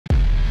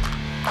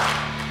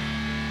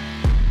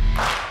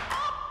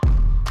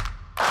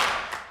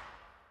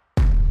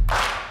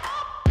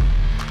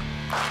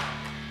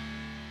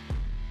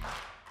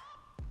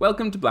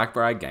Welcome to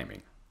Blackbriar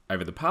Gaming.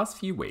 Over the past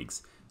few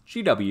weeks,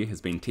 GW has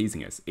been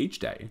teasing us each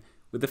day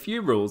with a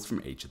few rules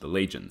from each of the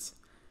legions.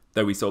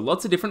 Though we saw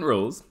lots of different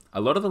rules,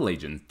 a lot of the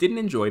legions didn't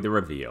enjoy the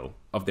reveal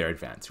of their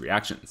advanced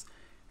reactions,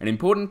 an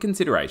important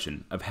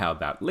consideration of how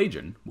that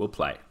legion will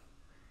play.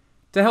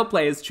 To help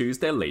players choose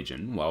their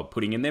legion while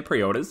putting in their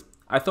pre-orders,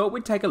 I thought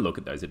we'd take a look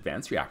at those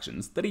advanced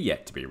reactions that are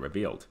yet to be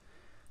revealed.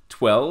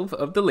 12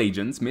 of the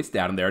legions missed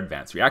out on their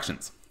advanced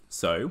reactions,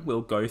 so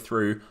we'll go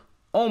through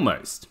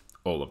almost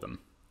all of them.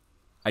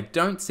 I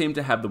don't seem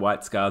to have the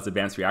White Scars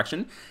advanced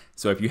reaction,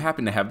 so if you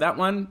happen to have that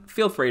one,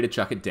 feel free to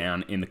chuck it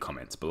down in the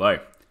comments below,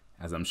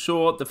 as I'm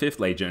sure the 5th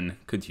Legion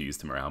could use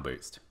the morale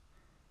boost.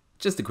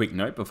 Just a quick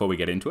note before we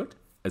get into it,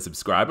 a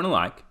subscribe and a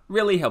like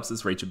really helps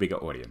us reach a bigger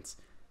audience,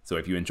 so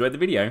if you enjoyed the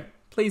video,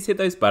 please hit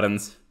those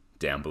buttons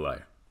down below.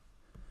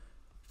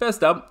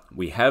 First up,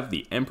 we have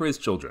the Emperor's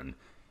Children.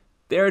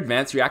 Their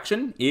advanced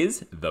reaction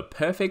is the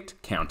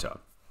perfect counter.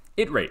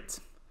 It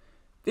reads,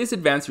 this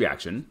advanced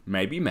reaction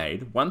may be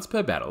made once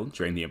per battle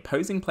during the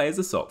opposing player's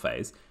assault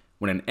phase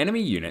when an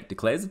enemy unit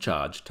declares a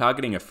charge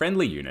targeting a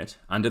friendly unit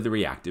under the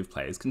reactive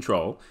player's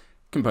control,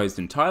 composed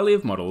entirely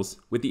of models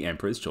with the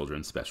Emperor's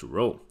Children special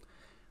rule.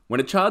 When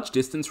a charge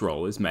distance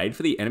roll is made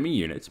for the enemy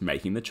unit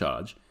making the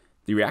charge,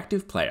 the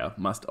reactive player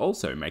must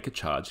also make a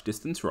charge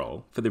distance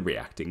roll for the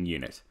reacting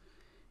unit.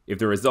 If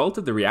the result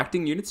of the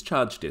reacting unit's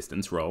charge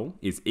distance roll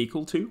is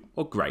equal to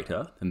or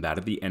greater than that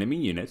of the enemy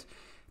unit,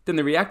 then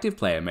the reactive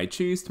player may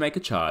choose to make a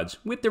charge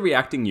with the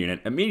reacting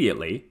unit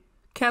immediately,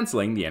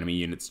 cancelling the enemy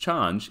unit's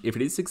charge if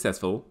it is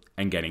successful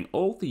and gaining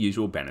all the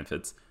usual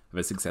benefits of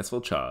a successful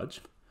charge.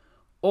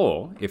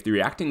 Or, if the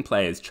reacting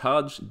player's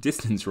charge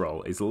distance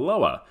roll is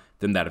lower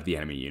than that of the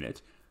enemy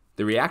unit,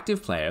 the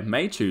reactive player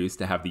may choose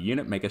to have the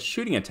unit make a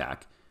shooting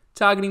attack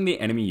targeting the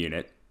enemy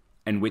unit,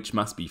 and which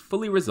must be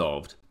fully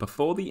resolved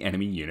before the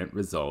enemy unit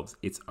resolves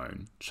its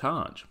own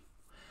charge.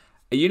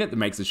 A unit that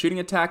makes a shooting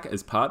attack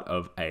as part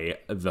of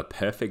the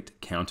perfect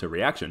counter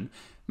reaction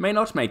may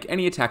not make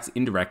any attacks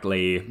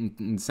indirectly,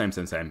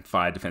 same,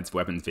 fire, defensive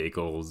weapons,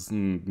 vehicles,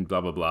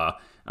 blah blah blah,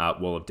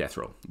 wall of death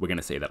roll. We're going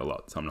to see that a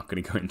lot, so I'm not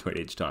going to go into it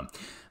each time.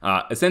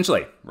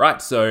 Essentially, right,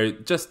 so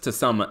just to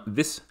sum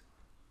this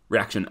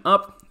reaction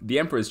up, the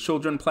Emperor's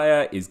Children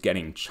player is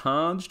getting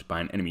charged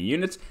by an enemy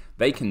unit.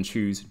 They can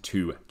choose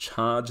to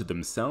charge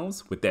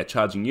themselves with their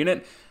charging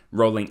unit,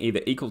 rolling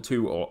either equal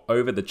to or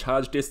over the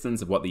charge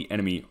distance of what the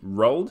enemy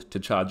rolled to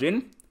charge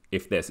in.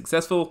 If they're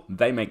successful,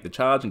 they make the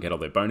charge and get all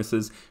their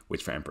bonuses,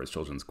 which for Emperor's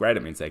Children is great.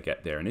 It means they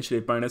get their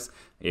initiative bonus.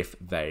 If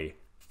they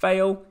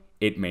fail,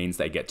 it means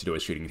they get to do a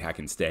shooting attack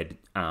instead,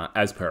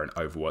 as per an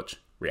Overwatch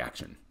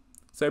reaction.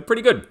 So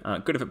pretty good.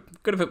 Good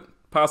if it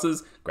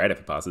passes, great if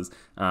it passes,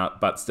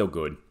 but still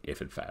good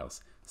if it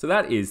fails. So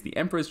that is the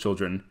Emperor's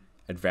Children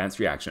advanced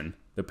reaction,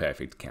 the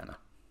perfect counter.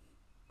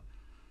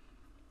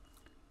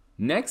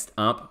 Next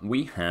up,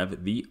 we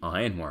have the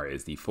Iron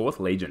Warriors, the 4th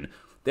Legion.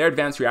 Their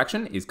advanced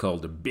reaction is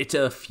called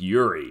Bitter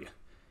Fury.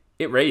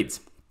 It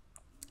reads,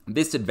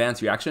 this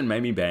advanced reaction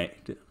may be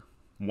made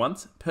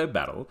once per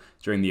battle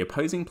during the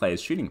opposing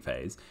player's shooting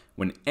phase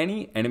when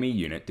any enemy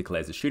unit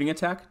declares a shooting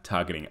attack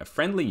targeting a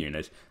friendly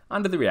unit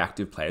under the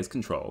reactive player's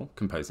control,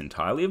 composed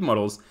entirely of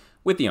models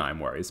with the Iron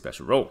Warriors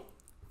special rule.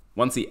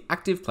 Once the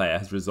active player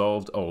has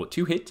resolved all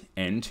 2 hit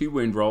and 2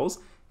 wound rolls,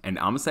 and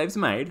armor saves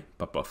are made,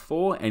 but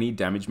before any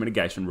damage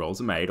mitigation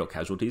rolls are made or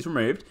casualties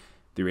removed,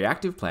 the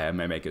reactive player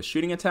may make a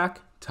shooting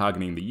attack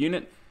targeting the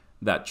unit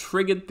that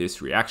triggered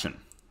this reaction,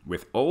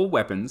 with all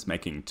weapons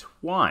making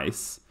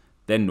twice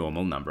their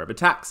normal number of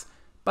attacks,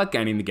 but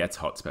gaining the Gets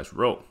Hot special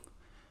rule.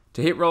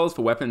 To hit rolls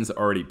for weapons that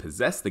already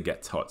possess the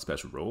Gets Hot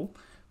special rule,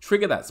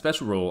 trigger that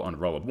special rule on a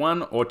roll of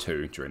 1 or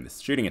 2 during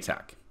this shooting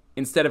attack,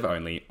 instead of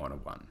only on a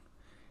 1.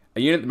 A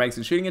unit that makes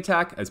a shooting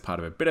attack as part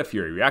of a Bitter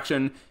Fury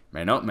reaction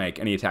may not make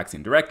any attacks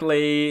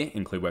indirectly,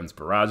 include weapons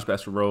barrage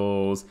special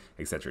rules,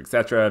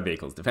 etc.,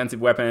 vehicles defensive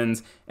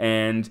weapons,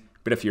 and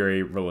Bitter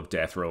Fury rule of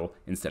death rule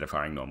instead of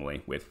firing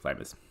normally with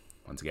flamers.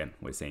 Once again,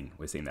 we're seeing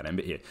that end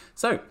bit here.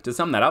 So, to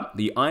sum that up,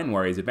 the Iron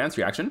Warriors advanced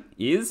reaction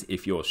is,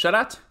 if you're shot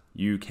at,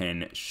 you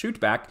can shoot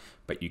back,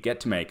 but you get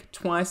to make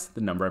twice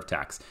the number of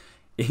attacks.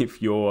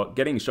 If you're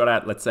getting shot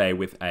at, let's say,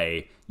 with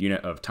a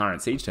unit of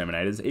Tyrant Siege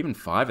Terminators, even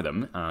 5 of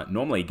them,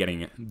 normally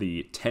getting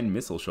the 10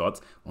 missile shots,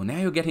 well, now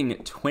you're getting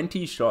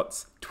 20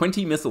 shots,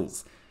 20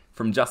 missiles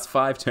from just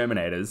 5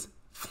 Terminators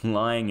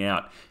flying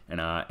out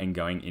and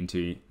going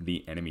into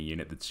the enemy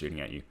unit that's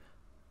shooting at you.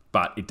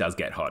 But it does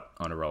get hot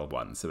on a roll of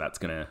 1, so that's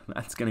gonna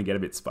get a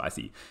bit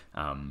spicy.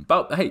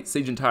 But hey,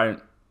 Siege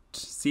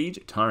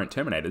Tyrant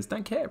Terminators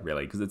don't care,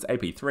 really, because it's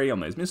AP3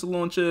 on those missile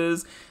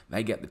launchers.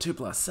 They get the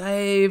 2+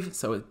 save,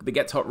 so the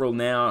Gets Hot rule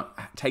now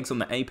takes on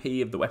the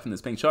AP of the weapon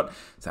that's being shot.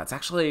 So it's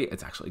actually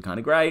kind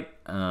of great.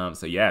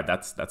 So yeah,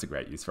 that's a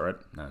great use for it.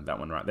 That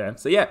one right there.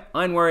 So yeah,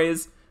 Iron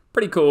Warriors,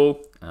 pretty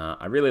cool.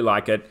 I really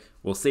like it.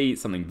 We'll see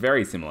something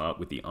very similar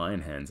with the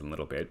Iron Hands in a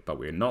little bit, but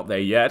we're not there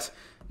yet.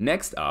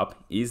 Next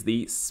up is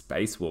the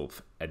Space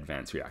Wolf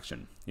advanced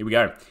reaction. Here we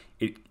go.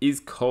 It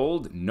is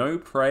called No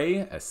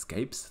Prey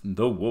Escapes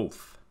the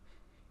Wolf.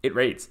 It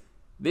reads,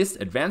 This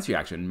advanced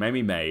reaction may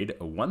be made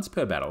once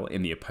per battle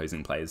in the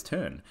opposing player's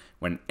turn,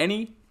 when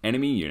any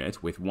enemy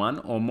unit with one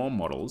or more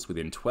models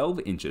within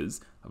 12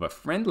 inches of a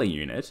friendly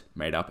unit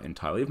made up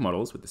entirely of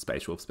models with the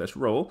Space Wolf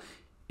special rule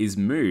is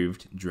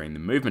moved during the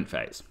movement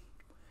phase.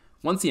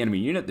 Once the enemy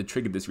unit that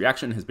triggered this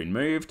reaction has been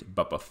moved,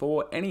 but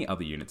before any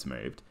other units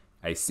moved,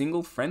 a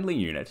single friendly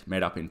unit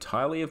made up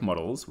entirely of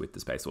models with the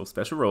Space Wolf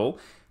special rule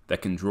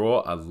that can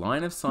draw a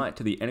line of sight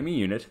to the enemy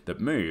unit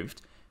that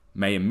moved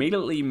may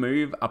immediately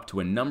move up to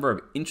a number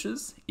of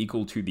inches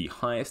equal to the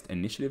highest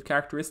initiative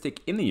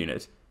characteristic in the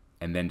unit,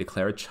 and then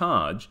declare a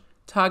charge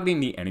targeting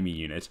the enemy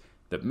unit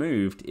that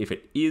moved if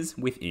it is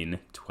within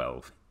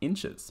 12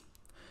 inches.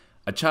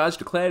 A charge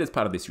declared as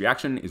part of this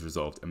reaction is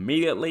resolved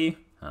immediately.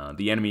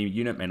 The enemy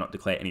unit may not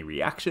declare any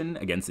reaction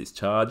against this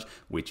charge,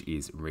 which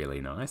is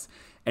really nice.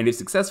 And if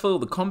successful,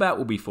 the combat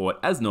will be fought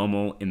as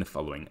normal in the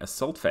following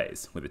assault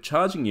phase, with a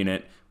charging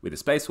unit with a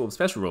Space Wolf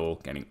special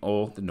rule gaining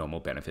all the normal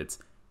benefits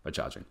for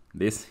charging.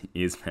 This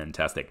is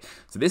fantastic.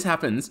 So this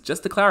happens,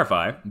 just to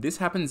clarify, this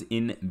happens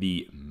in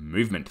the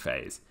movement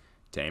phase.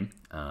 Team,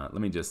 let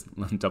me just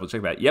double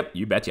check that. Yep,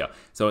 you betcha.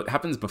 So it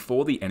happens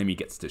before the enemy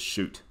gets to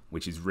shoot,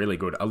 which is really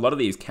good. A lot of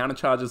these counter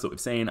charges that we've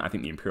seen, I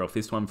think the Imperial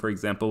Fist one, for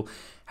example,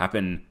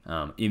 happen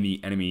in the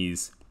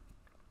enemies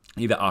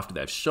either after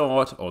they've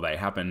shot or they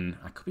happen,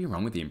 I could be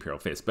wrong with the Imperial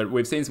Fist, but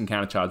we've seen some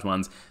countercharge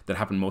ones that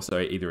happen more so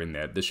either in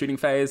the shooting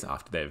phase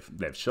after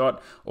they've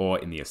shot or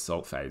in the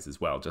assault phase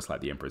as well, just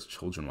like the Emperor's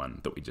Children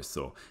one that we just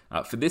saw.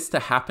 For this to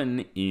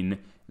happen in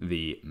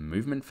the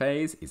movement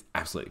phase is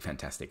absolutely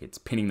fantastic. It's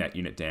pinning that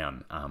unit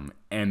down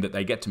and that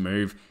they get to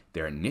move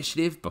their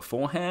initiative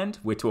beforehand.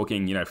 We're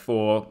talking,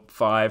 4,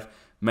 5,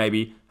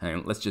 maybe.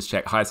 And let's just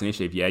check highest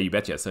initiative. Yeah, you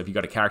betcha. So if you've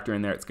got a character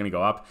in there, it's going to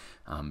go up.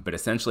 But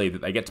essentially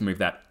that they get to move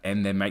that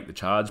and then make the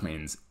charge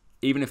means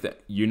even if the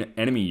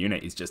enemy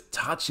unit is just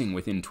touching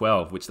within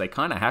 12, which they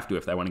kind of have to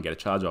if they want to get a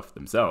charge off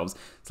themselves,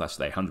 /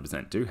 they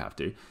 100% do have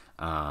to,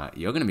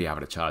 you're going to be able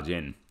to charge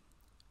in.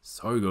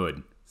 So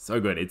good. So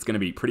good. It's going to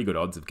be pretty good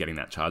odds of getting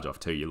that charge off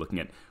too. You're looking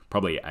at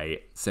probably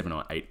a 7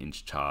 or 8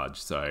 inch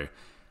charge. So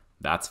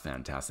that's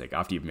fantastic.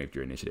 After you've moved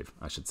your initiative,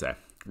 I should say.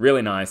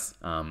 Really nice.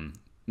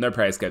 No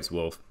Prey Escapes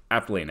Wolf.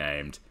 Aptly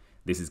named.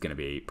 This is going to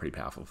be pretty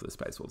powerful for the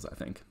Space Wolves, I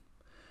think.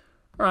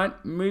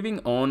 Alright, moving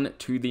on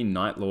to the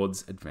Night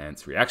Lord's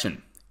advanced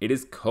reaction. It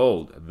is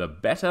called the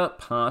Better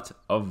Part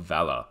of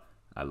Valor.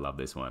 I love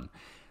this one.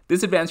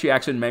 This advanced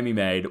reaction may be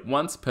made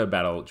once per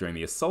battle during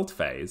the assault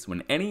phase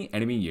when any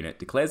enemy unit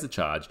declares a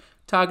charge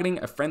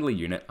targeting a friendly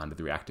unit under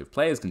the reactive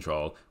player's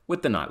control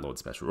with the Night Lord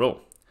special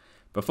rule.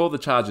 Before the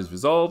charge is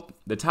resolved,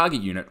 the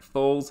target unit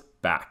falls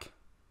back,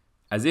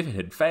 as if it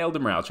had failed a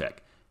morale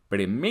check, but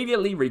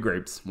immediately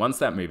regroups once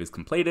that move is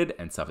completed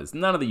and suffers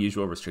none of the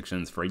usual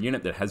restrictions for a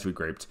unit that has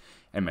regrouped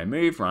and may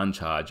move, run,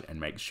 charge, and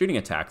make shooting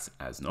attacks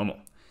as normal.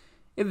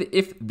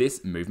 If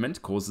this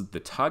movement causes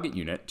the target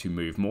unit to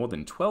move more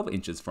than 12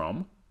 inches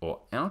from or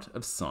out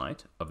of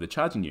sight of the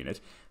charging unit,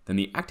 then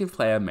the active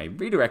player may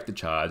redirect the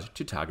charge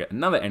to target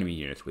another enemy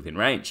unit within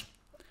range.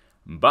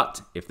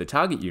 But if the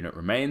target unit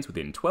remains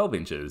within 12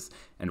 inches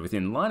and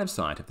within line of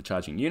sight of the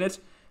charging unit,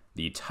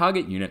 the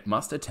target unit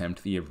must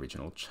attempt the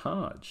original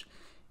charge.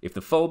 If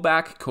the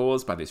fallback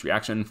caused by this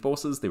reaction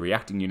forces the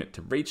reacting unit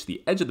to reach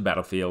the edge of the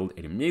battlefield,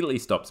 it immediately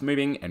stops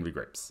moving and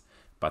regroups,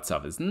 but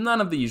suffers none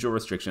of the usual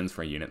restrictions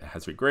for a unit that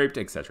has regrouped,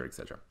 etc.,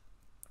 etc.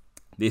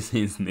 This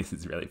is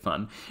really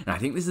fun, and I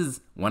think this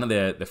is one of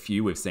the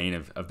few we've seen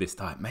of this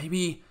type.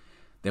 Maybe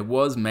there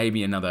was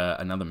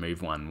another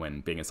move one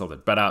when being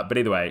assaulted, but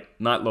either way,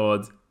 Night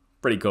Lords,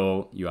 pretty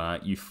cool.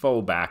 You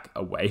fall back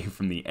away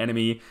from the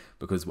enemy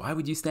because why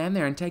would you stand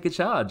there and take a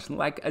charge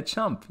like a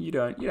chump? You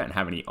don't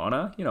have any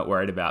honor. You're not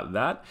worried about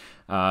that.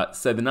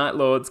 So the Night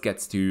Lords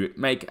gets to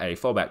make a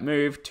fallback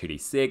move,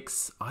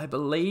 2d6, I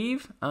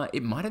believe.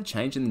 It might have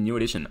changed in the new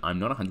edition. I'm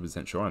not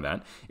 100% sure on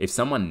that. If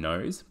someone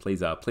knows, please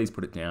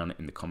put it down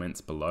in the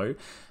comments below.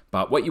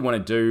 But what you want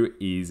to do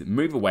is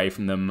move away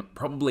from them,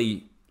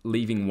 probably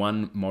leaving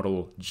one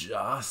model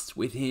just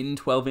within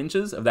 12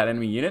 inches of that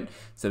enemy unit.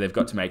 So they've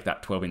got to make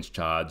that 12-inch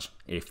charge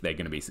if they're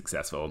going to be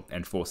successful,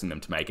 and forcing them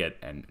to make it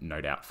and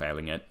no doubt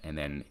failing it. And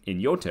then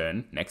in your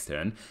turn, next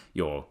turn,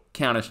 you're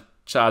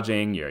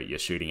counter-charging, you're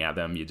shooting at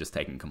them, you're just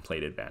taking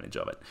complete advantage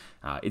of it.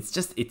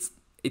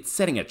 It's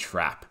setting a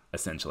trap,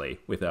 essentially,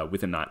 with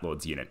a Night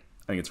Lord's unit.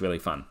 I think it's really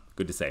fun.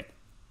 Good to see.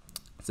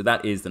 So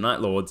that is the Night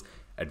Lord's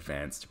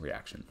advanced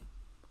reaction.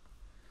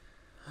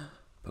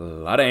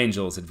 Blood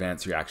Angels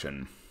advanced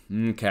reaction.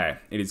 Okay,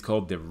 it is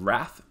called the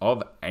Wrath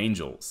of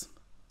Angels.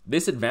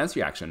 This advanced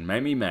reaction may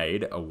be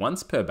made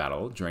once per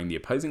battle during the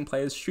opposing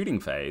player's shooting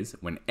phase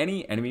when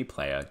any enemy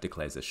player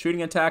declares a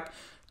shooting attack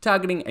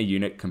targeting a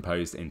unit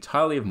composed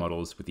entirely of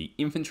models with the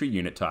infantry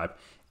unit type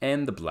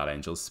and the Blood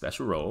Angels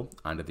special rule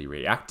under the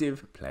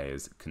reactive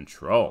player's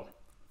control.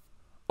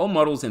 All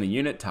models in the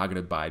unit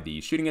targeted by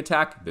the shooting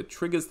attack that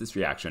triggers this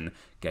reaction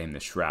gain the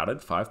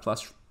Shrouded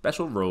 5+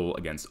 special rule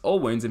against all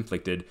wounds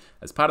inflicted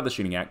as part of the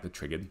shooting act that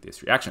triggered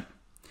this reaction.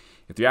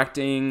 If the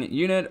reacting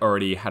unit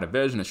already had a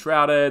version of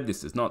Shrouded, this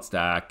does not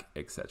stack,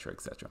 etc.,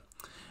 etc.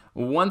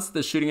 Once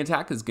the shooting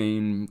attack has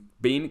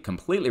been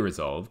completely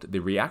resolved, the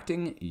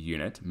reacting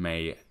unit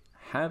may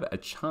have a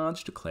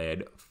charge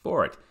declared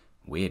for it.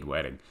 Weird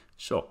wording.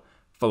 Sure.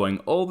 Following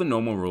all the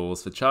normal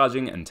rules for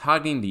charging and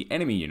targeting the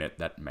enemy unit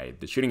that made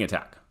the shooting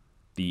attack.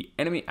 This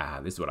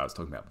is what I was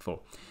talking about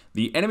before.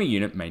 The enemy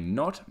unit may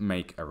not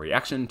make a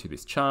reaction to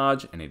this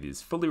charge, and it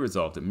is fully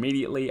resolved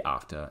immediately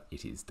after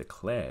it is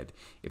declared.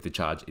 If the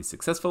charge is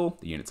successful,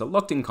 the units are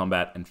locked in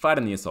combat and fight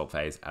in the assault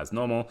phase as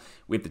normal,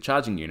 with the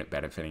charging unit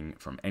benefiting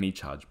from any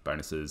charge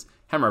bonuses,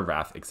 Hammer of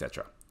Wrath,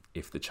 etc.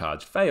 If the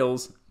charge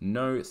fails,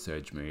 no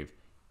surge move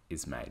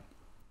is made.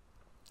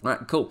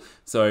 Alright, cool.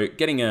 So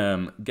getting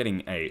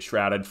a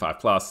Shrouded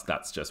 5+,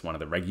 that's just one of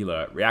the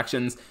regular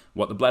reactions.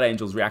 What the Blood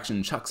Angel's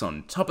reaction chucks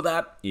on top of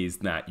that is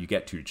that you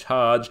get to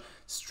charge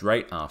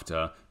straight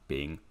after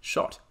being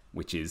shot,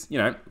 which is,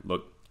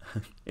 look,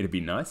 it'd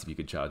be nice if you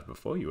could charge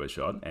before you were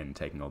shot and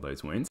taking all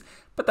those wounds,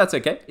 but that's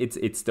okay.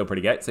 It's still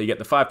pretty great. So you get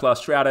the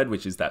 5+ Shrouded,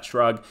 which is that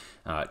shrug,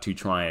 to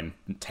try and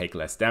take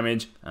less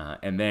damage,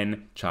 and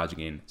then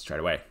charging in straight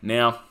away.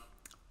 Now,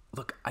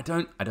 look, I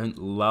don't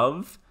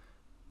love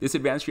this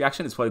advanced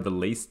reaction. Is probably the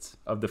least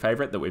of the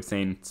favorite that we've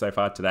seen so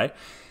far today,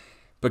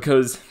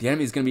 because the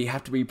enemy is going to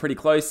have to be pretty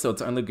close, so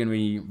it's only going to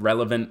be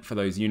relevant for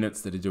those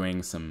units that are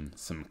doing some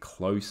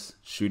close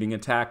shooting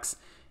attacks.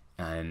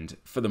 And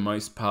for the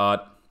most part,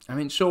 I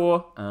mean,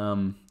 sure,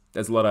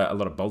 there's a lot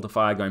of bolter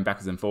fire going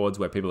backwards and forwards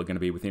where people are going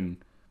to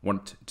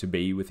want to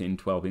be within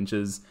 12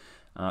 inches.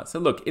 So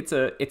look, it's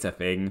a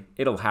thing.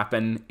 It'll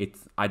happen.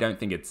 I don't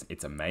think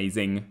it's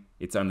amazing.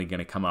 It's only going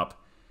to come up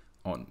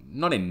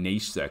not in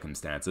niche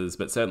circumstances,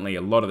 but certainly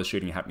a lot of the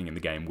shooting happening in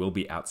the game will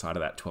be outside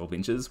of that 12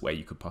 inches where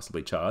you could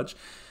possibly charge.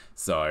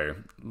 So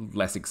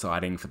less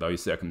exciting for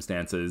those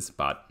circumstances,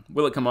 but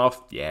will it come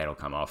off? Yeah, it'll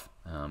come off.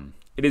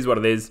 It is what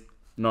it is.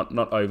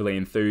 Not overly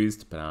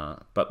enthused,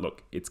 but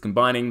look, it's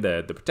combining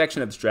the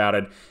protection of the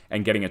Shrouded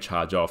and getting a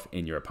charge off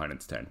in your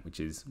opponent's turn, which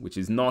is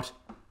not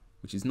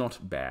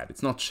bad.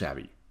 It's not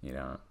shabby.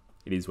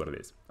 It is what it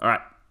is. All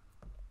right,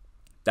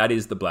 that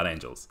is the Blood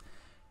Angels.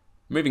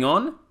 Moving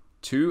on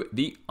to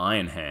the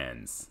Iron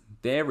Hands.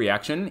 Their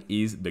reaction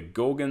is the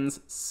Gorgon's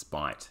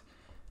Spite.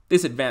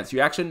 This advanced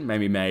reaction may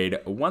be made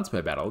once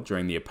per battle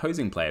during the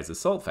opposing player's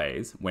assault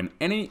phase when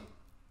any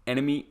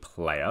enemy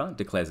player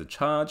declares a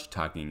charge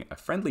targeting a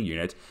friendly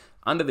unit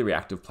under the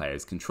reactive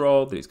player's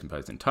control that is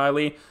composed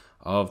entirely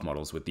of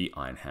models with the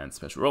Iron Hands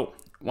special rule.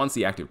 Once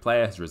the active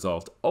player has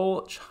resolved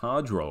all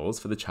charge rolls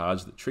for the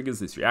charge that triggers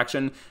this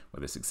reaction,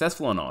 whether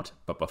successful or not,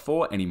 but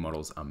before any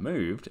models are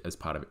moved as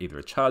part of either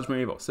a charge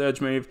move or surge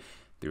move,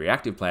 the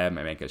reactive player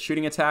may make a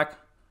shooting attack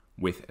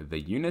with the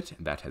unit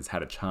that has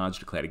had a charge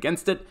declared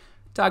against it,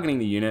 targeting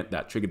the unit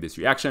that triggered this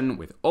reaction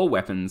with all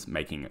weapons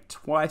making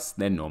twice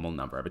their normal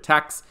number of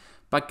attacks,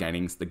 but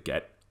gaining the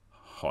Gets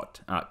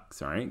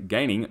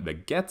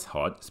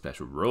Hot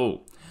special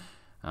rule.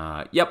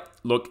 Yep,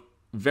 look,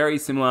 very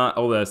similar,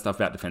 all the stuff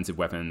about defensive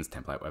weapons,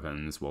 template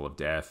weapons, Wall of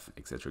Death,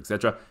 etc,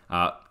 etc.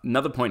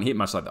 Another point here,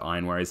 much like the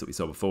Iron Warriors that we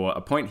saw before,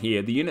 a point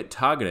here, the unit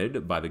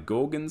targeted by the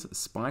Gorgon's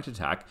Spite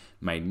attack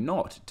may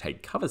not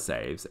take cover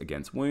saves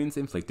against wounds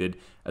inflicted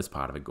as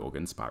part of a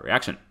Gorgon Spite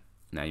reaction.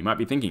 Now you might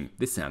be thinking,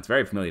 this sounds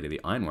very familiar to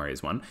the Iron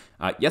Warriors one.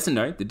 Yes and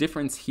no, the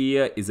difference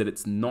here is that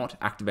it's not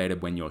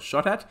activated when you're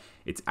shot at,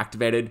 it's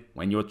activated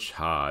when you're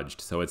charged.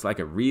 So it's like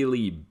a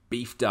really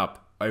beefed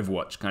up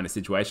Overwatch kind of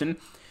situation,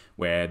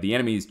 where the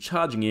enemy is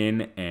charging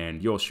in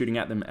and you're shooting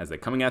at them as they're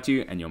coming at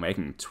you and you're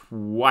making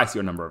twice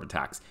your number of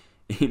attacks.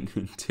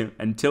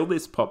 Until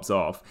this pops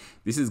off,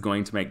 this is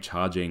going to make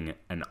charging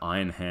an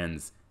Iron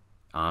Hands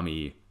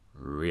army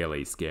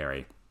really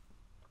scary.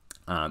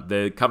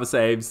 The cover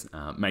saves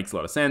makes a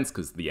lot of sense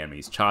because the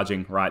enemy's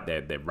charging, right?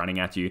 They're running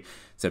at you,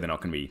 so they're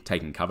not going to be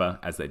taking cover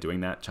as they're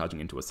doing that, charging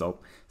into assault.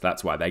 So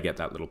that's why they get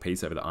that little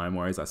piece over the Iron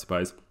Warriors, I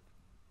suppose.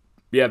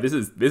 Yeah, this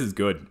is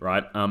good,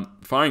 right?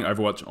 Firing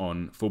Overwatch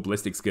on full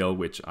ballistic skill,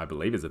 which I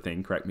believe is a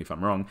thing, correct me if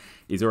I'm wrong,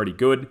 is already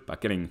good, but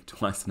getting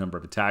twice the number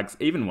of attacks,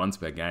 even once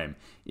per game,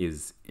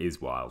 is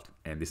wild.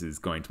 And this is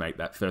going to make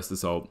that first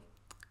assault,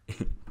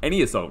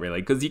 any assault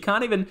really, because you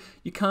can't even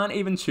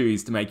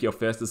choose to make your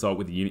first assault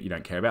with a unit you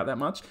don't care about that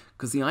much,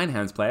 because the Iron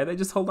Hands player, they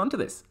just hold on to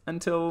this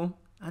until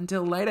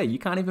later. You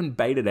can't even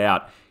bait it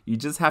out. You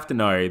just have to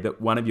know that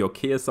one of your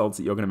key assaults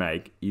that you're going to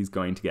make is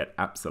going to get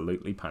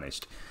absolutely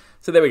punished.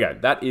 So there we go.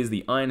 That is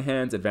the Iron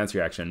Hands advanced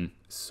reaction.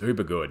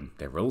 Super good.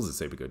 Their rules are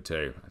super good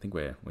too. I think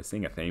we're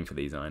seeing a theme for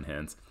these Iron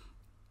Hands.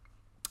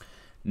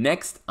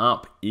 Next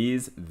up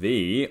is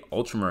the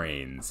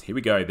Ultramarines. Here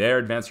we go. Their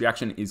advanced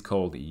reaction is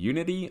called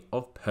Unity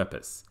of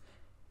Purpose.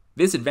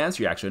 This advanced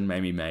reaction may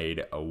be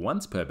made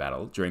once per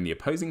battle during the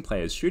opposing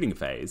player's shooting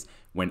phase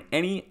when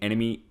any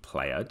enemy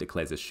player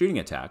declares a shooting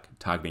attack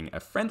targeting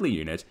a friendly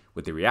unit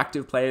with the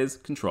reactive player's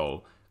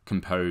control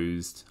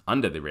composed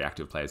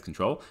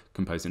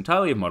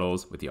entirely of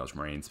models with the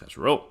Ultramarine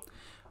special rule.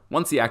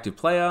 Once the active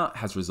player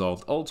has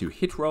resolved all 2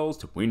 hit rolls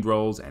to wound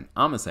rolls and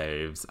armor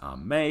saves are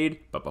made,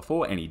 but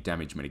before any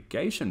damage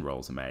mitigation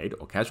rolls are made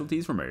or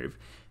casualties removed,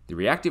 the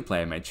reactive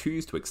player may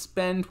choose to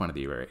expend one of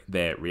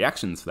their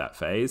reactions for that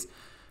phase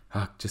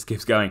just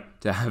keeps going,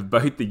 to have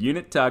both the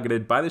unit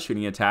targeted by the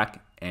shooting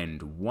attack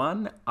and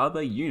one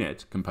other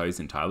unit composed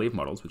entirely of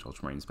models, which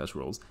Ultramarine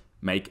special rules,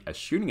 make a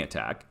shooting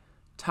attack,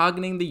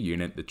 targeting the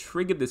unit that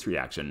triggered this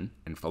reaction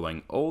and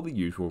following all the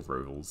usual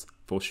rules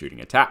for shooting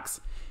attacks.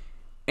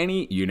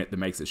 Any unit that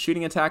makes a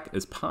shooting attack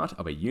as part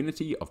of a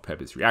unity of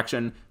purpose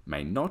reaction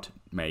may not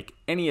make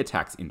any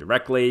attacks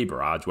indirectly,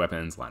 barrage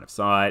weapons, line of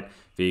sight,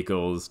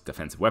 vehicles,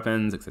 defensive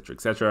weapons,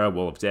 etc.,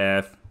 wall of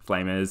death,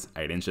 flamers,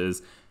 8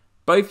 inches.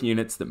 Both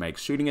units that make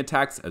shooting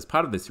attacks as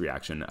part of this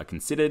reaction are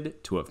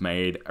considered to have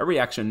made a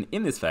reaction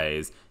in this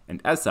phase,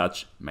 and as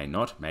such, may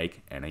not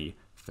make any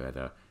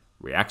further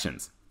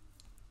reactions.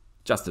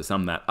 Just to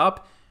sum that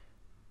up,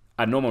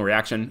 a normal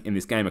reaction in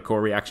this game, a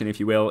core reaction if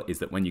you will, is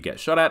that when you get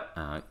shot at,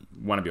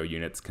 one of your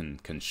units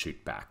can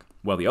shoot back.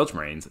 Well, the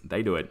Ultramarines,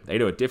 they do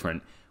it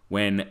different.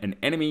 When an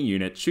enemy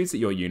unit shoots at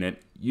your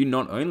unit, you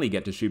not only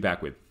get to shoot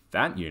back with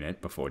that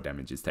unit before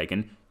damage is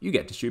taken, you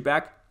get to shoot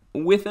back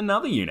with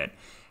another unit.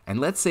 And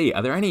let's see,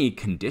 are there any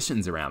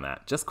conditions around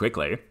that? Just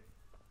quickly.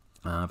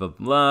 Blah, blah,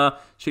 blah.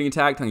 Shooting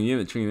attack, targeting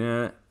unit,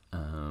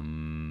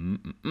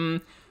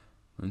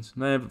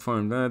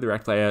 perform the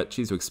rack player,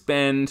 choose to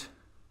expend,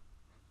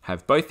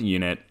 have both the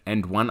unit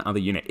and one other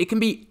unit. It can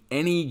be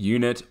any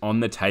unit on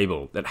the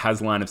table that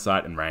has line of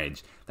sight and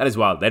range. That is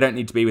wild. They don't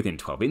need to be within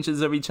 12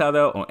 inches of each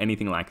other or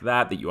anything like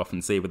that you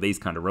often see with these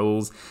kind of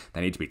rules.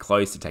 They need to be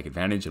close to take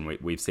advantage, and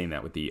we've seen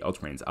that with the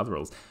Ultramarines' other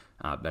rules.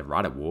 The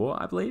Rite of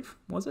War, I believe,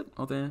 was it?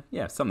 Or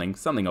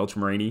something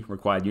Ultramarine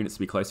required units to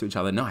be close to each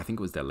other. No, I think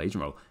it was their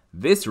Legion rule.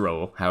 This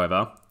rule,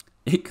 however,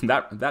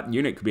 that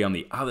unit could be on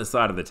the other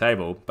side of the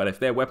table, but if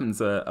their weapons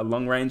are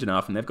long range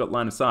enough and they've got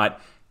line of sight,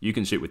 you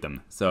can shoot with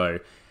them. So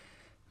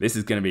this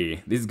is gonna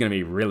be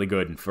really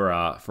good for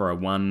a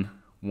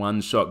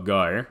one shot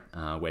go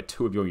where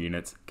 2 of your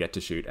units get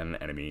to shoot at an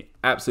enemy,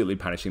 absolutely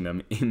punishing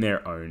them in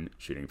their own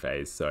shooting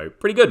phase. So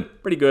pretty good.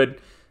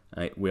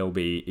 It will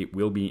be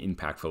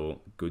impactful.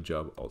 Good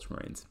job,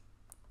 Ultramarines.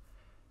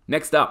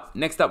 Next up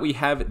we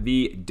have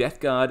the Death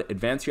Guard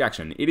Advanced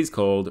Reaction. It is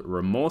called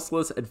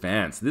Remorseless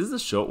Advance. This is a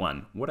short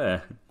one. What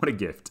a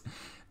gift.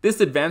 This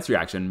advanced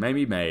reaction may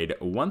be made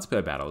once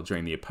per battle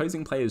during the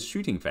opposing player's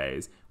shooting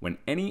phase when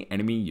any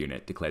enemy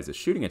unit declares a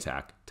shooting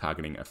attack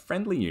targeting a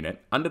friendly unit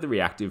under the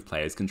reactive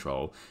player's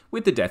control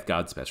with the Death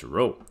Guard special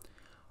rule.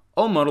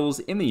 All models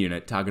in the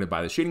unit targeted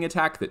by the shooting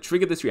attack that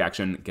triggered this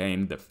reaction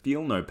gain the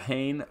Feel No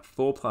Pain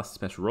 4+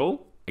 special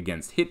rule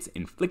against hits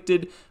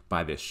inflicted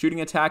by their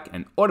shooting attack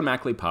and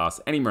automatically pass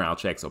any morale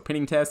checks or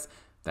pinning tests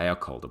they are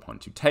called upon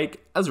to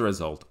take as a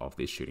result of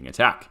this shooting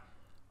attack.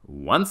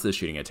 Once the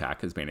shooting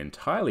attack has been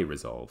entirely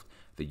resolved,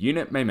 the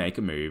unit may make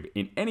a move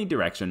in any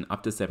direction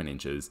up to 7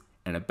 inches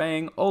and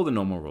obeying all the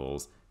normal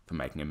rules for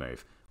making a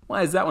move.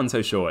 Why is that one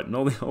so short and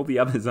all the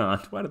others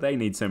aren't? Why do they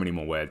need so many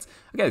more words?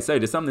 Okay, so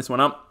to sum this one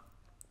up,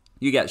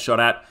 you get shot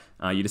at,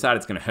 you decide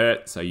it's going to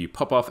hurt, so you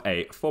pop off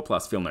a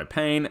 4+ Feel No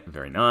Pain,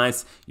 very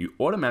nice. You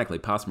automatically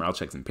pass morale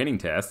checks and pinning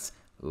tests,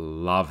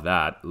 love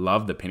that.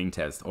 Love the pinning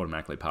test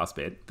automatically pass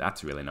bit,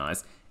 that's really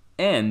nice.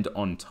 And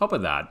on top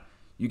of that,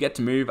 you get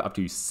to move up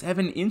to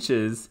 7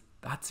 inches.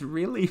 That's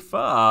really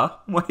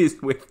far. What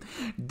is with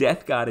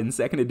Death Guard in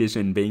 2nd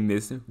edition being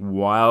this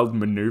wild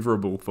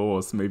maneuverable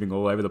force moving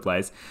all over the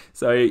place.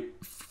 So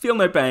Feel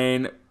No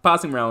Pain,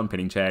 passing morale and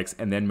pinning checks,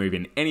 and then move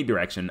in any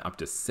direction up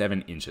to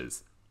 7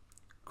 inches.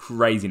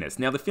 Craziness.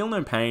 Now the Feel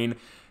No Pain,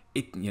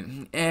 it's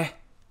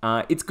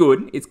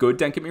good,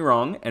 don't get me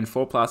wrong, and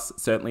 4+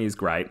 certainly is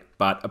great,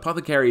 but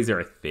apothecaries are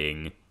a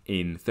thing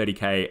in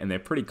 30k and they're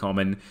pretty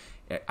common.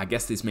 I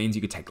guess this means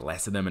you could take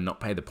less of them and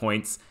not pay the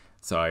points.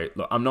 So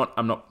look, I'm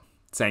not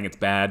saying it's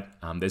bad.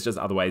 There's just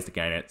other ways to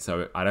gain it.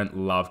 So I don't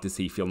love to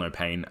see Feel No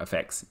Pain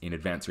effects in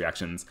advanced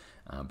reactions,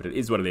 but it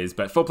is what it is.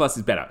 But 4+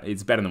 is better.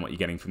 It's better than what you're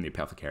getting from the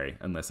apothecary,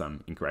 unless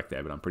I'm incorrect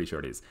there, but I'm pretty sure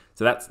it is.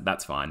 So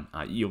that's fine.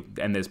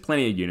 And there's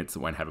plenty of units that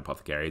won't have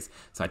apothecaries.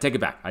 So I take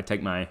it back. I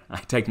take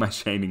my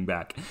shaming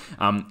back.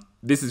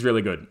 This is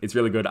really good. It's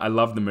really good. I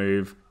love the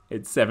move.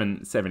 It's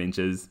 7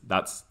 inches.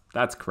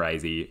 That's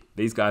crazy.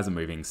 These guys are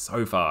moving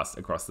so fast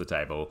across the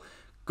table.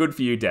 Good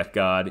for you, Death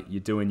Guard.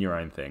 You're doing your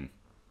own thing.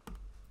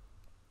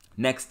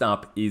 Next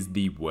up is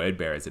the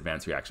Wordbearer's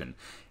Advanced Reaction.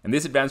 And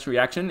this advanced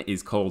reaction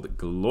is called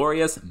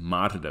Glorious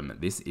Martyrdom.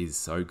 This is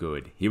so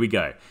good. Here we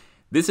go.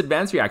 This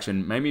advanced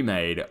reaction may be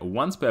made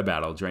once per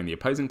battle during the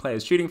opposing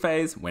player's shooting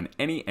phase when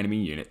any enemy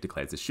unit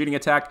declares a shooting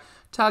attack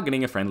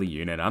targeting a friendly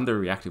unit under a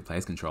reactive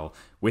player's control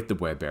with the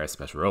Wordbearer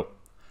special rule.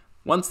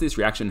 Once this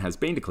reaction has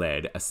been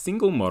declared, a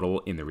single model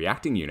in the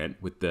reacting unit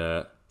with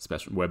the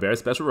Wordbearer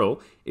special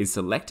rule is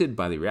selected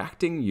by the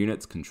reacting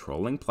unit's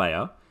controlling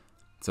player.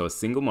 So a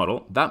single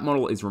model, that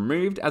model is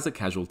removed as a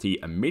casualty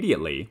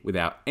immediately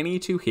without any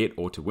to hit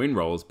or to win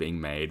rolls being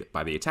made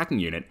by the attacking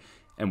unit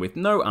and with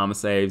no armor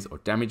saves or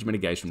damage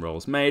mitigation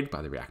rolls made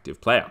by the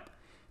reactive player.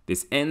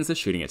 This ends the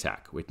shooting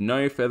attack with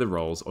no further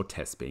rolls or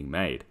tests being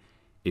made.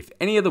 If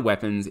any of the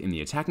weapons in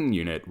the attacking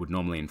unit would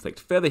normally inflict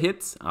further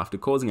hits after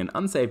causing an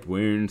unsaved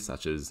wound,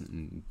 such as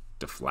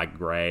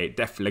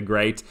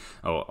deflagrate,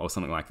 or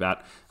something like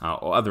that,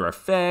 or other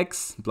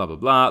effects, blah blah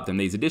blah, then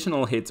these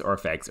additional hits or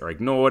effects are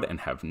ignored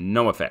and have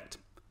no effect.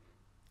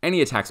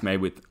 Any attacks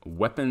made with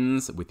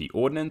weapons with the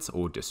Ordnance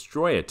or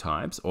Destroyer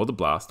types, or the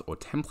Blast or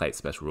Template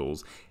special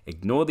rules,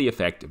 ignore the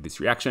effect of this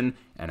reaction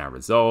and are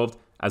resolved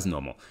as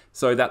normal.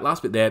 So that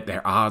last bit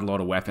there are a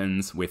lot of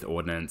weapons with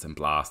Ordnance and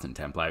Blast and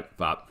Template,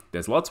 but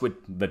there's lots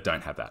that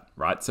don't have that,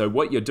 right? So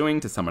what you're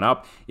doing, to sum it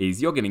up,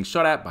 is you're getting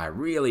shot at by a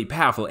really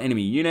powerful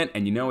enemy unit,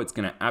 and you know it's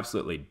going to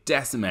absolutely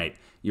decimate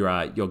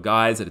your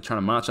guys that are trying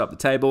to march up the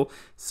table.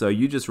 So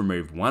you just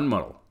remove one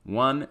model,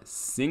 one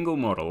single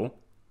model,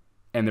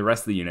 and the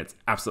rest of the unit's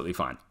absolutely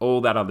fine.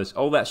 All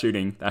that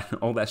shooting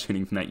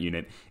from that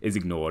unit is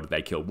ignored.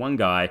 They kill one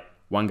guy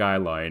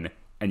alone,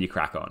 and you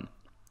crack on.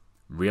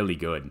 Really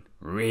good,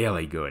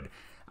 really good.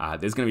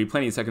 There's going to be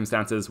plenty of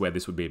circumstances where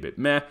this would be a bit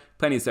meh,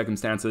 plenty of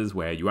circumstances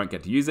where you won't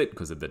get to use it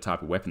because of the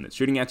type of weapon that's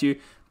shooting at you,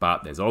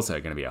 but there's also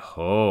going to be a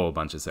whole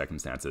bunch of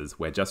circumstances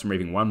where just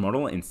removing one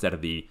model instead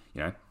of the,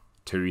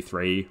 2,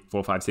 3,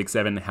 4, 5, 6,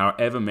 7,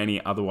 however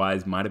many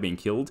otherwise might have been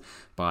killed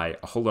by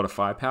a whole lot of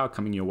firepower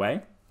coming your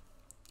way,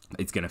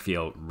 it's going to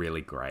feel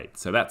really great.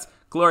 So that's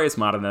Glorious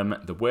Martyrdom,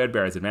 the Word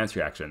Bearer's advanced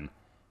reaction.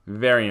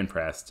 Very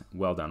impressed.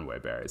 Well done,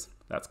 Word Bearers.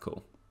 That's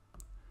cool.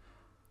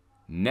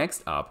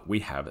 Next up, we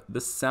have the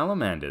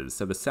Salamanders.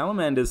 So the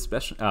Salamanders'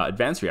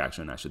 advanced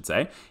reaction, I should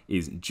say,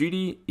 is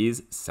Duty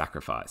is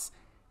Sacrifice.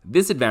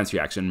 This advanced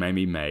reaction may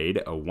be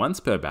made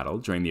once per battle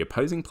during the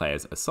opposing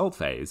player's assault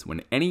phase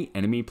when any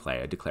enemy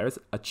player declares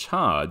a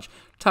charge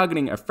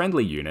targeting a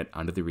friendly unit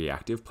under the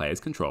reactive player's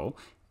control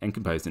and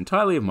composed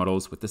entirely of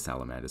models with the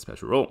Salamander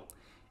special rule.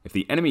 If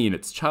the enemy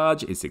unit's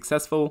charge is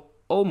successful,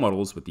 all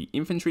models with the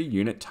infantry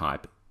unit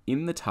type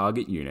in the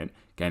target unit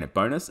gain a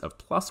bonus of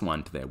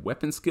 +1 to their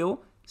weapon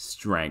skill,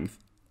 strength,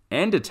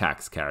 and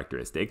attacks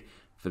characteristic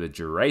for the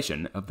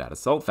duration of that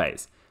assault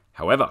phase.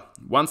 However,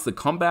 once the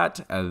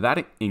combat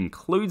that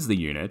includes the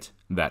unit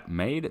that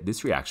made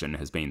this reaction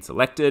has been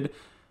selected,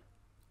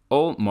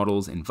 all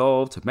models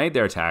involved have made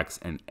their attacks,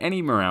 and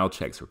any morale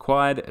checks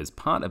required as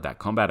part of that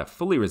combat are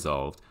fully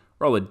resolved.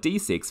 Roll a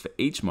d6 for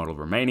each model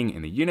remaining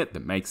in the unit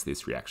that makes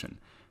this reaction.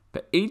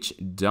 For each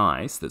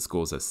dice that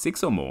scores a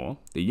 6 or more,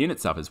 the unit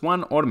suffers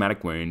 1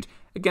 automatic wound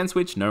against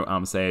which no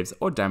armor saves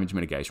or damage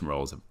mitigation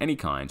rolls of any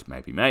kind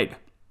may be made.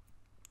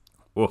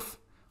 Oof.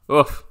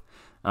 Oof.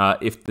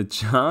 If the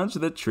charge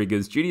that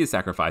triggers Duty of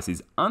Sacrifice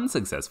is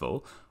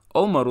unsuccessful,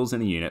 all models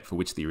in a unit for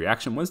which the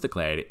reaction was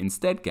declared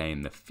instead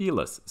gain the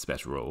Fearless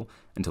special rule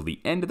until the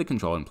end of the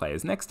controlling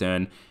player's next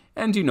turn,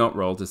 and do not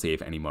roll to see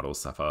if any models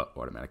suffer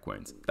automatic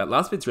wounds. That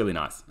last bit's really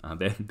nice.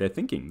 They're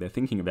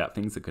thinking about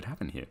things that could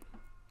happen here.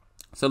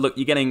 So look,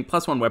 you're getting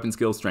 +1 weapon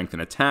skill, strength,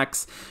 and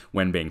attacks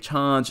when being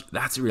charged.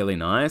 That's really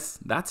nice.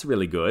 That's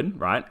really good,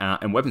 right?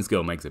 And weapon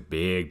skill makes a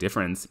big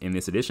difference in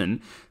this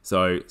edition.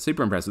 So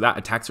super impressed with that.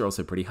 Attacks are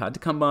also pretty hard to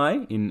come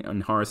by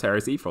in Horus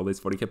Heresy for all these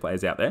 40k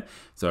players out there.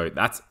 So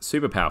that's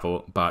super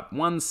powerful, but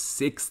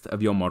 1/6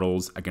 of your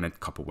models are going to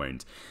cop a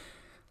wound.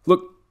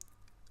 Look,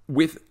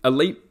 with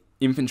elite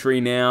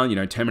infantry now,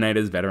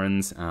 Terminators,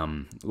 veterans,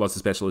 lots of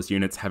specialist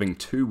units having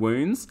 2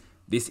 wounds,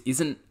 this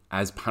isn't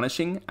as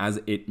punishing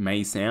as it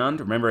may sound.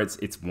 Remember,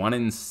 it's 1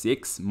 in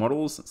 6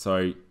 models,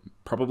 so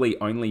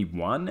probably only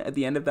 1 at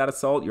the end of that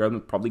assault. You're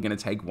probably going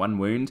to take 1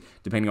 wound,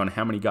 depending on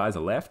how many guys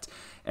are left.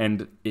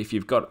 And if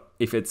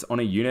it's on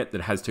a unit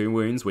that has 2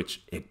 wounds,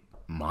 which it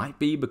might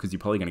be because you're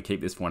probably going to keep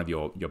this for one of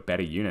your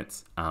better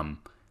units,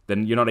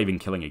 then you're not even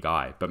killing a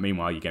guy. But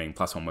meanwhile, you're getting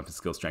 +1 weapon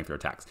skill, strength, or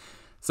attacks.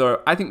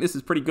 So I think this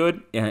is pretty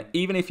good.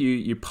 Even if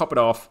you pop it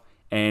off,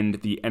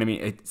 and the enemy,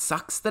 it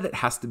sucks that it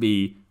has to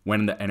be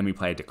when the enemy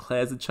player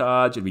declares a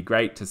charge. It'd be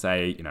great to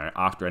say,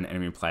 after an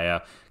enemy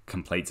player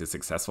completes a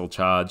successful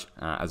charge,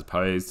 as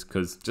opposed,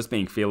 because just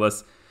being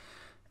fearless,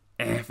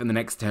 for the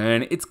next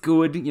turn, it's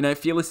good.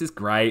 Fearless is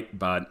great,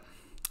 but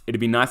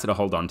it'd be nicer to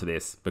hold on to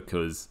this,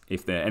 because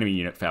if the enemy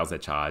unit fails their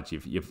charge,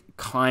 you've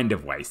kind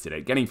of wasted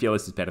it. Getting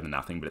fearless is better than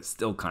nothing, but it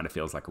still kind of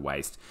feels like a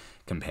waste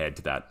compared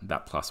to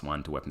that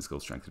 +1 to weapon skill,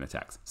 strength, and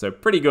attacks. So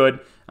pretty good.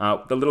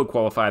 The little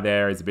qualifier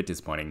there is a bit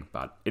disappointing,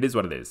 but it is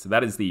what it is. So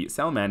that is the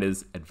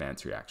Salamander's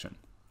advanced reaction.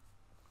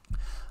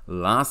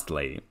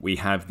 Lastly, we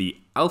have the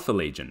Alpha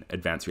Legion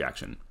advanced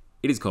reaction.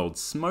 It is called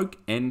Smoke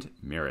and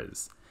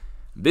Mirrors.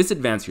 This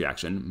advanced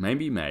reaction may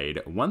be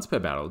made once per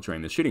battle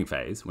during the shooting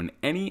phase when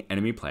any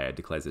enemy player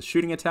declares a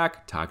shooting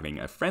attack targeting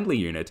a friendly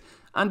unit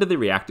under the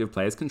reactive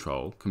player's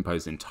control,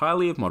 composed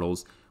entirely of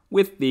models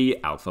with the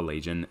Alpha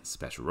Legion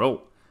special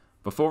rule.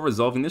 Before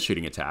resolving the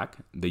shooting attack,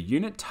 the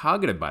unit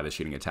targeted by the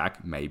shooting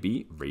attack may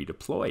be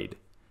redeployed.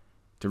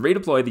 To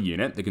redeploy the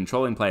unit, the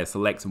controlling player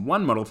selects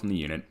 1 model from the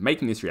unit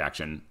making this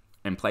reaction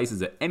and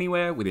places it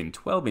anywhere within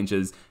 12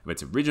 inches of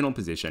its original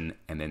position,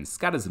 and then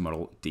scatters the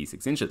model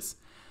d6 inches.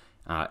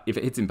 If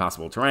it hits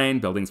impassable terrain,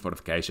 buildings,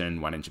 fortification,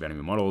 1 inch of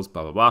enemy models,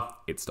 blah blah blah,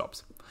 it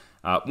stops.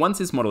 Once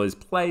this model is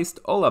placed,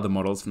 all other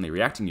models from the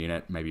reacting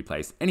unit may be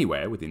placed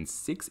anywhere within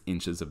 6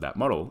 inches of that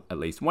model, at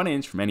least 1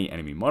 inch from any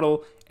enemy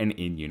model, and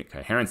in unit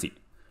coherency.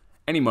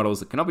 Any models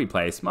that cannot be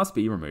placed must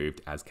be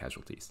removed as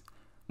casualties.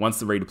 Once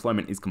the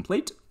redeployment is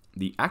complete,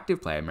 the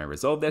active player may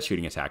resolve their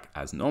shooting attack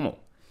as normal.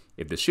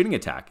 If the shooting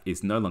attack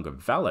is no longer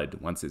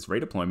valid once this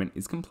redeployment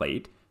is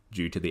complete,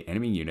 due to the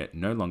enemy unit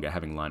no longer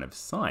having line of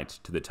sight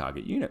to the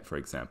target unit, for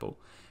example,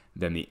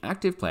 then the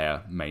active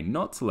player may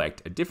not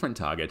select a different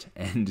target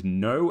and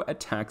no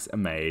attacks are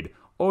made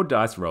or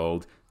dice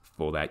rolled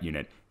for that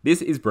unit.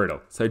 This is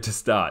brutal. So to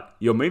start,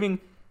 you're moving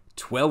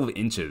 12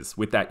 inches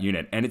with that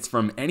unit, and it's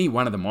from any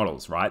one of the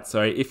models, right?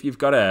 So if you've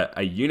got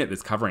a unit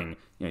that's covering,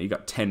 you've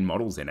got 10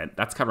 models in it,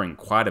 that's covering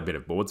quite a bit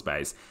of board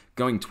space.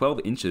 Going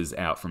 12 inches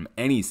out from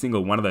any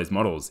single one of those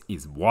models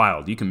is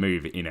wild. You can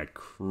move in a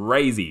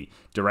crazy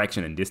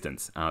direction and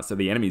distance. So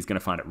the enemy is going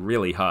to find it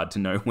really hard to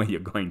know where you're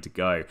going to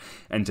go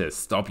and to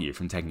stop you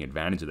from taking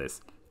advantage of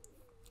this.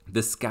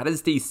 The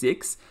scatters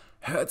D6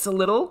 hurts a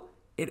little.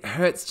 It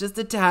hurts just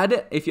a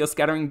tad if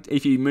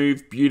you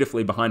move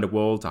beautifully behind a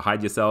wall to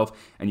hide yourself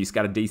and you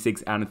scatter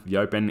D6 out into the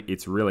open,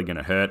 it's really going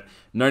to hurt.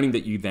 Noting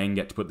that you then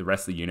get to put the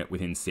rest of the unit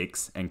within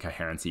 6 and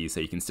coherency, so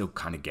you can still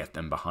kind of get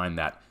them behind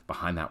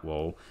that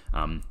wall.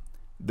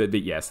 But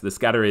yes, the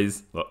scatter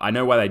is, look, I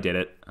know why they did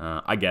it.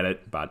 I get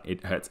it, but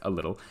it hurts a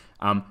little.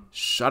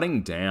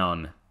 Shutting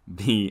down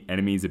the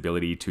enemy's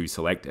ability to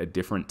select a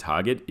different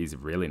target is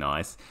really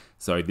nice.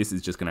 So this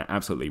is just going to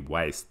absolutely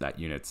waste that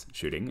unit's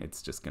shooting.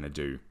 It's just going to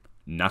do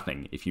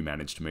nothing if you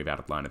manage to move out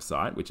of line of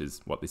sight, which is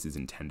what this is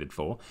intended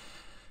for.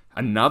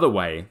 Another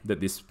way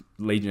that this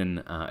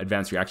Legion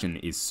advanced reaction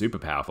is super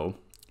powerful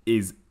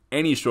is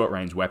any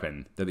short-range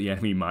weapon that the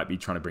enemy might be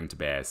trying to bring to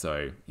bear.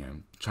 So,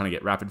 trying to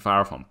get rapid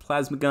fire off on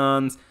plasma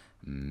guns,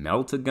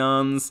 melter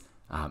guns.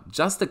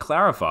 Just to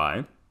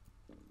clarify,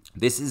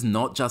 this is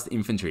not just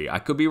infantry. I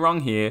could be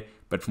wrong here,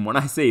 but from what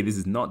I see, this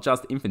is not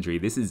just infantry.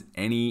 This is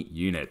any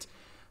unit.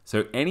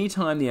 So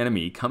anytime the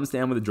enemy comes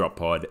down with a drop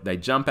pod, they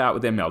jump out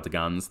with their melter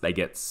guns, they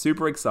get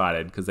super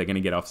excited because they're going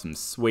to get off some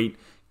sweet,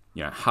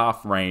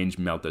 half-range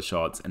melter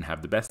shots and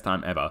have the best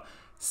time ever.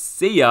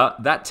 See ya,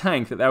 that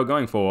tank that they were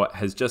going for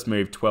has just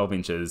moved 12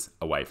 inches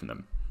away from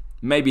them.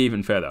 Maybe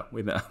even further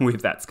with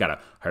that scatter.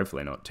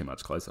 Hopefully not too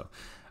much closer.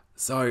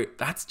 So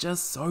that's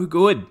just so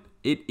good.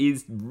 It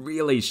is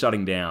really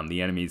shutting down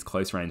the enemy's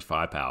close-range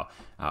firepower.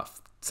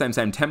 Same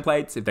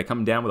templates. If they're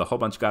coming down with a whole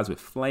bunch of guys with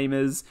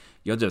flamers,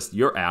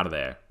 you're out of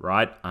there,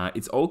 right?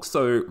 It's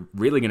also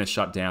really going to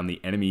shut down the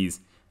enemy's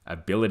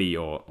ability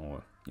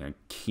or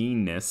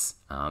keenness,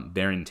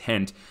 their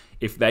intent.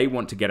 If they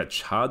want to get a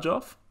charge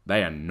off,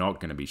 they are not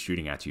going to be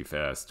shooting at you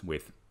first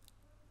with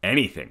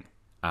anything.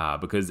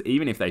 Because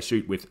even if they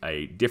shoot with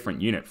a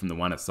different unit from the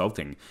one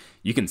assaulting,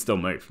 you can still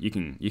move. You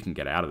can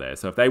get out of there.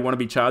 So if they want to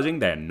be charging,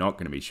 they're not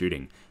going to be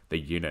shooting the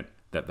unit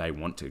that they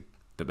want to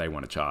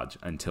charge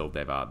until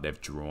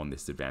they've drawn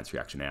this advanced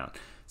reaction out.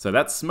 So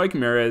that's Smoke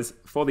and Mirrors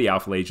for the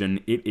Alpha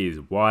Legion. It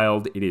is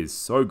wild. It is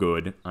so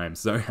good. I am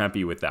so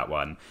happy with that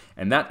one.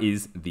 And that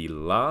is the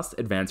last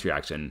advanced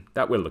reaction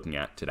that we're looking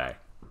at today.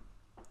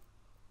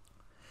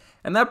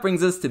 And that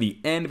brings us to the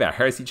end of our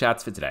Heresy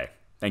chats for today.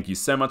 Thank you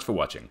so much for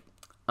watching.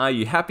 Are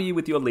you happy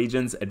with your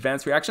Legion's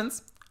advanced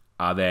reactions?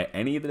 Are there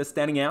any that are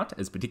standing out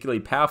as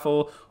particularly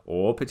powerful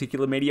or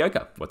particularly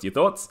mediocre? What's your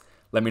thoughts?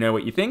 Let me know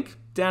what you think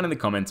down in the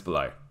comments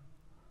below.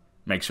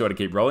 Make sure to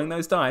keep rolling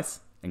those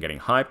dice and getting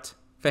hyped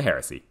for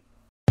Heresy.